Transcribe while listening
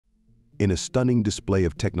In a stunning display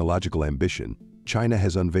of technological ambition, China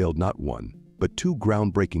has unveiled not one, but two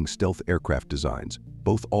groundbreaking stealth aircraft designs,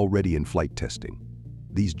 both already in flight testing.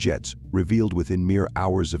 These jets, revealed within mere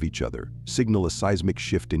hours of each other, signal a seismic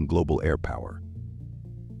shift in global air power.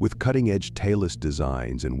 With cutting-edge Tailless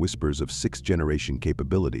designs and whispers of sixth-generation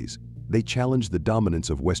capabilities, they challenge the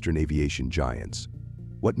dominance of Western aviation giants.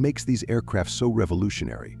 What makes these aircraft so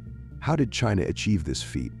revolutionary? How did China achieve this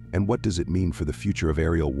feat, and what does it mean for the future of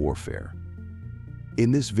aerial warfare?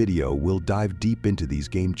 In this video, we'll dive deep into these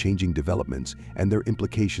game-changing developments and their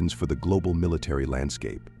implications for the global military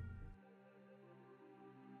landscape.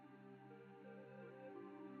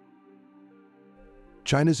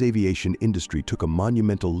 China's aviation industry took a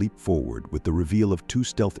monumental leap forward with the reveal of two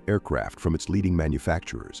stealth aircraft from its leading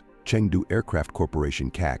manufacturers, Chengdu Aircraft Corporation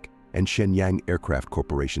 (CAC) and Shenyang Aircraft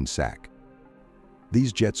Corporation (SAC).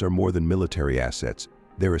 These jets are more than military assets,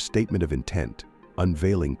 they're a statement of intent,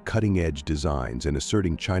 unveiling cutting-edge designs and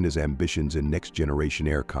asserting China's ambitions in next-generation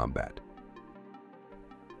air combat.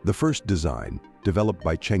 The first design, developed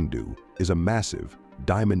by Chengdu, is a massive,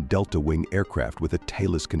 diamond delta-wing aircraft with a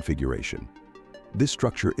tailless configuration. This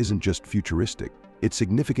structure isn't just futuristic, it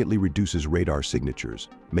significantly reduces radar signatures,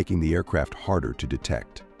 making the aircraft harder to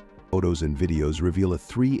detect. Photos and videos reveal a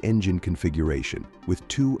three-engine configuration, with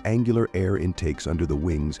two angular air intakes under the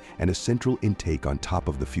wings and a central intake on top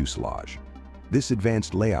of the fuselage. This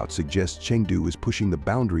advanced layout suggests Chengdu is pushing the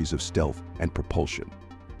boundaries of stealth and propulsion.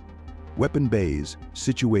 Weapon bays,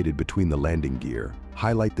 situated between the landing gear,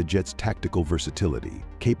 highlight the jet's tactical versatility,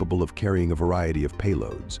 capable of carrying a variety of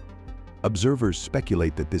payloads. Observers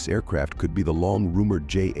speculate that this aircraft could be the long-rumored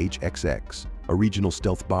JHXX, a regional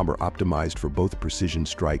stealth bomber optimized for both precision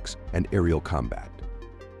strikes and aerial combat.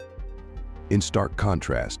 In stark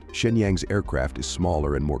contrast, Shenyang's aircraft is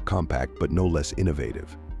smaller and more compact but no less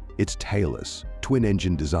innovative. Its tailless,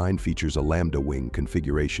 twin-engine design features a lambda-wing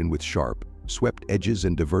configuration with sharp, swept edges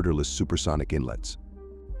and diverterless supersonic inlets.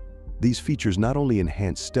 These features not only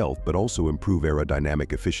enhance stealth but also improve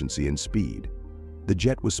aerodynamic efficiency and speed. The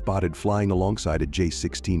jet was spotted flying alongside a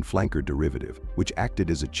J-16 flanker derivative, which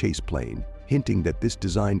acted as a chase plane, hinting that this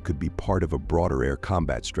design could be part of a broader air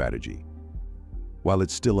combat strategy. While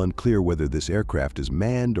it's still unclear whether this aircraft is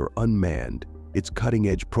manned or unmanned, its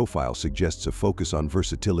cutting-edge profile suggests a focus on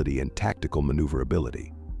versatility and tactical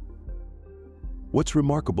maneuverability. What's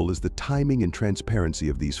remarkable is the timing and transparency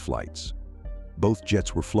of these flights. Both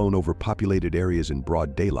jets were flown over populated areas in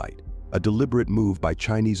broad daylight, a deliberate move by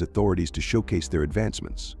Chinese authorities to showcase their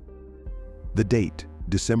advancements. The date,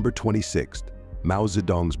 December 26th, Mao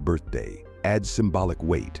Zedong's birthday, adds symbolic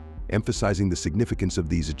weight, emphasizing the significance of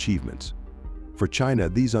these achievements. For China,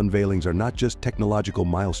 these unveilings are not just technological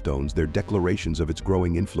milestones, they're declarations of its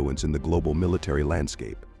growing influence in the global military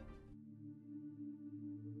landscape.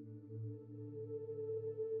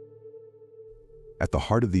 At the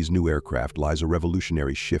heart of these new aircraft lies a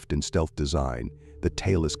revolutionary shift in stealth design, the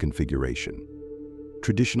tailless configuration.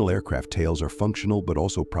 Traditional aircraft tails are functional but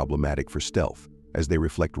also problematic for stealth, as they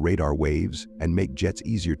reflect radar waves and make jets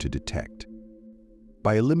easier to detect.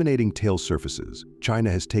 By eliminating tail surfaces,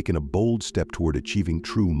 China has taken a bold step toward achieving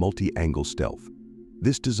true multi-angle stealth.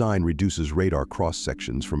 This design reduces radar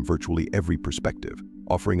cross-sections from virtually every perspective,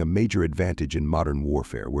 offering a major advantage in modern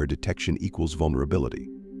warfare where detection equals vulnerability.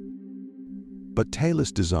 But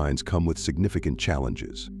tailless designs come with significant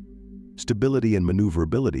challenges. Stability and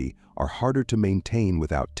maneuverability are harder to maintain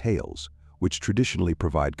without tails, which traditionally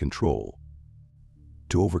provide control.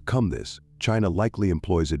 To overcome this, China likely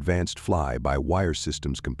employs advanced fly-by-wire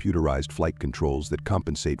systems, computerized flight controls that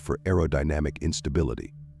compensate for aerodynamic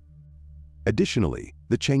instability. Additionally,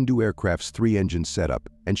 the Chengdu aircraft's three-engine setup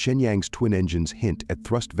and Shenyang's twin engines hint at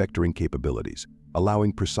thrust vectoring capabilities,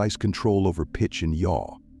 allowing precise control over pitch and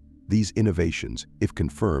yaw. These innovations, if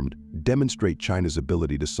confirmed, demonstrate China's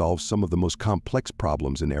ability to solve some of the most complex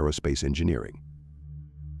problems in aerospace engineering.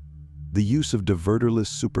 The use of diverterless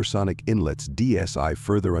supersonic inlets (DSI)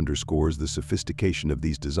 further underscores the sophistication of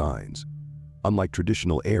these designs. Unlike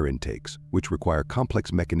traditional air intakes, which require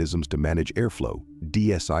complex mechanisms to manage airflow,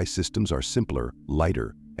 DSI systems are simpler,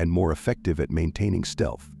 lighter, and more effective at maintaining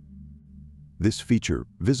stealth. This feature,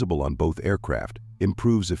 visible on both aircraft,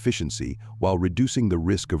 improves efficiency while reducing the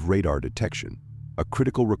risk of radar detection, a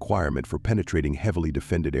critical requirement for penetrating heavily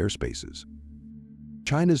defended airspaces.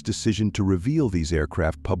 China's decision to reveal these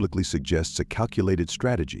aircraft publicly suggests a calculated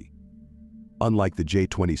strategy. Unlike the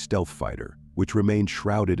J-20 stealth fighter, which remained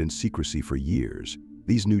shrouded in secrecy for years,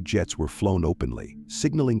 these new jets were flown openly,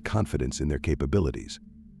 signaling confidence in their capabilities.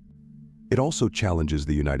 It also challenges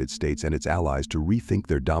the United States and its allies to rethink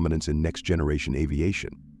their dominance in next-generation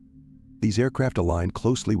aviation. These aircraft align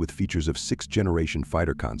closely with features of sixth-generation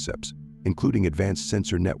fighter concepts, including advanced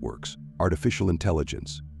sensor networks, artificial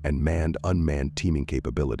intelligence, and manned-unmanned teaming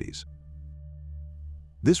capabilities.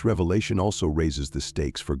 This revelation also raises the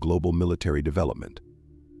stakes for global military development.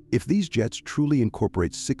 If these jets truly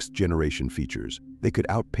incorporate sixth-generation features, they could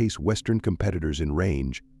outpace Western competitors in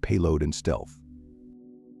range, payload, and stealth.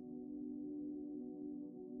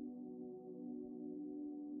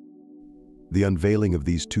 The unveiling of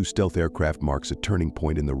these two stealth aircraft marks a turning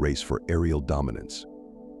point in the race for aerial dominance.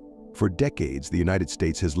 For decades, the United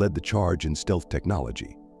States has led the charge in stealth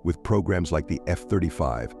technology, with programs like the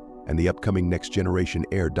F-35 and the upcoming Next Generation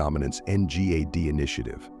Air Dominance NGAD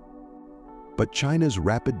initiative. But China's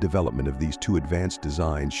rapid development of these two advanced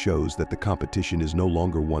designs shows that the competition is no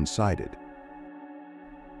longer one-sided.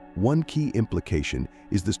 One key implication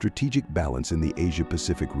is the strategic balance in the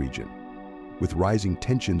Asia-Pacific region. With rising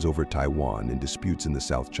tensions over Taiwan and disputes in the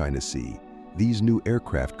South China Sea, these new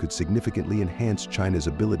aircraft could significantly enhance China's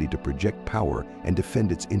ability to project power and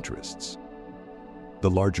defend its interests.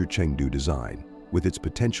 The larger Chengdu design, with its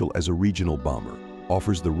potential as a regional bomber,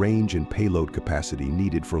 offers the range and payload capacity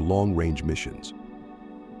needed for long-range missions.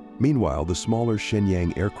 Meanwhile, the smaller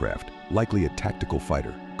Shenyang aircraft, likely a tactical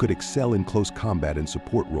fighter, could excel in close combat and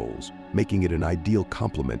support roles, making it an ideal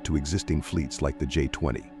complement to existing fleets like the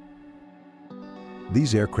J-20.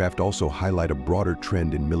 These aircraft also highlight a broader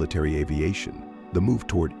trend in military aviation, the move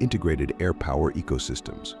toward integrated air power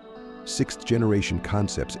ecosystems. Sixth-generation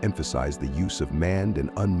concepts emphasize the use of manned and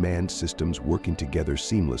unmanned systems working together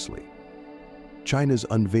seamlessly. China's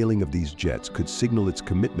unveiling of these jets could signal its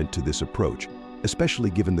commitment to this approach, especially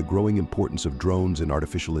given the growing importance of drones and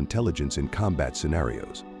artificial intelligence in combat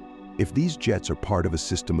scenarios. If these jets are part of a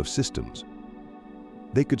system of systems,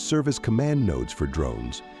 they could serve as command nodes for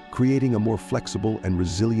drones, creating a more flexible and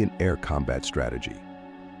resilient air combat strategy.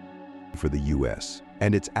 For the U.S.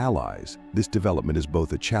 and its allies, this development is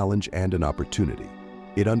both a challenge and an opportunity.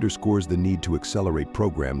 It underscores the need to accelerate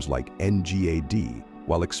programs like NGAD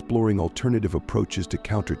while exploring alternative approaches to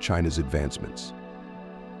counter China's advancements.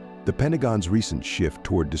 The Pentagon's recent shift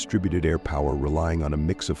toward distributed air power relying on a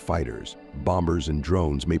mix of fighters, bombers, and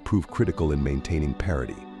drones may prove critical in maintaining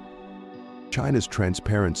parity. China's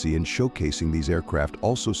transparency in showcasing these aircraft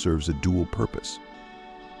also serves a dual purpose.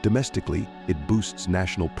 Domestically, it boosts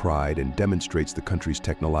national pride and demonstrates the country's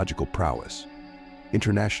technological prowess.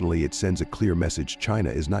 Internationally, it sends a clear message: China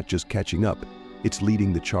is not just catching up, it's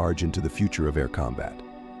leading the charge into the future of air combat.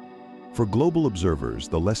 For global observers,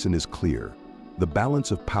 the lesson is clear. The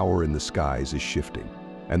balance of power in the skies is shifting,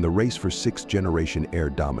 and the race for sixth-generation air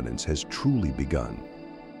dominance has truly begun.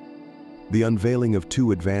 The unveiling of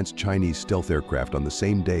two advanced Chinese stealth aircraft on the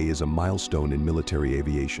same day is a milestone in military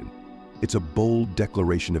aviation. It's a bold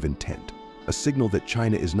declaration of intent, a signal that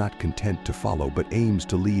China is not content to follow but aims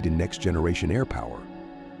to lead in next-generation air power.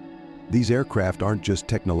 These aircraft aren't just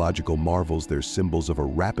technological marvels, they're symbols of a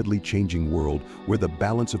rapidly changing world where the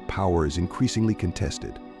balance of power is increasingly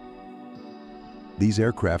contested. These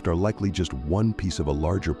aircraft are likely just one piece of a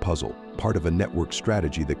larger puzzle, part of a network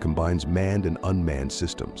strategy that combines manned and unmanned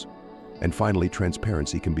systems. And finally,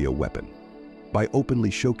 transparency can be a weapon. By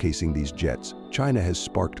openly showcasing these jets, China has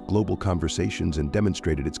sparked global conversations and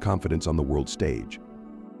demonstrated its confidence on the world stage.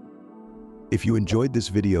 If you enjoyed this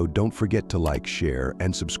video, don't forget to like, share,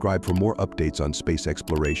 and subscribe for more updates on space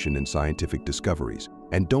exploration and scientific discoveries.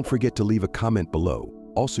 And don't forget to leave a comment below.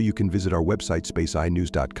 Also, you can visit our website,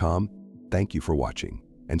 spaceinews.com. Thank you for watching,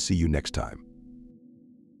 and see you next time.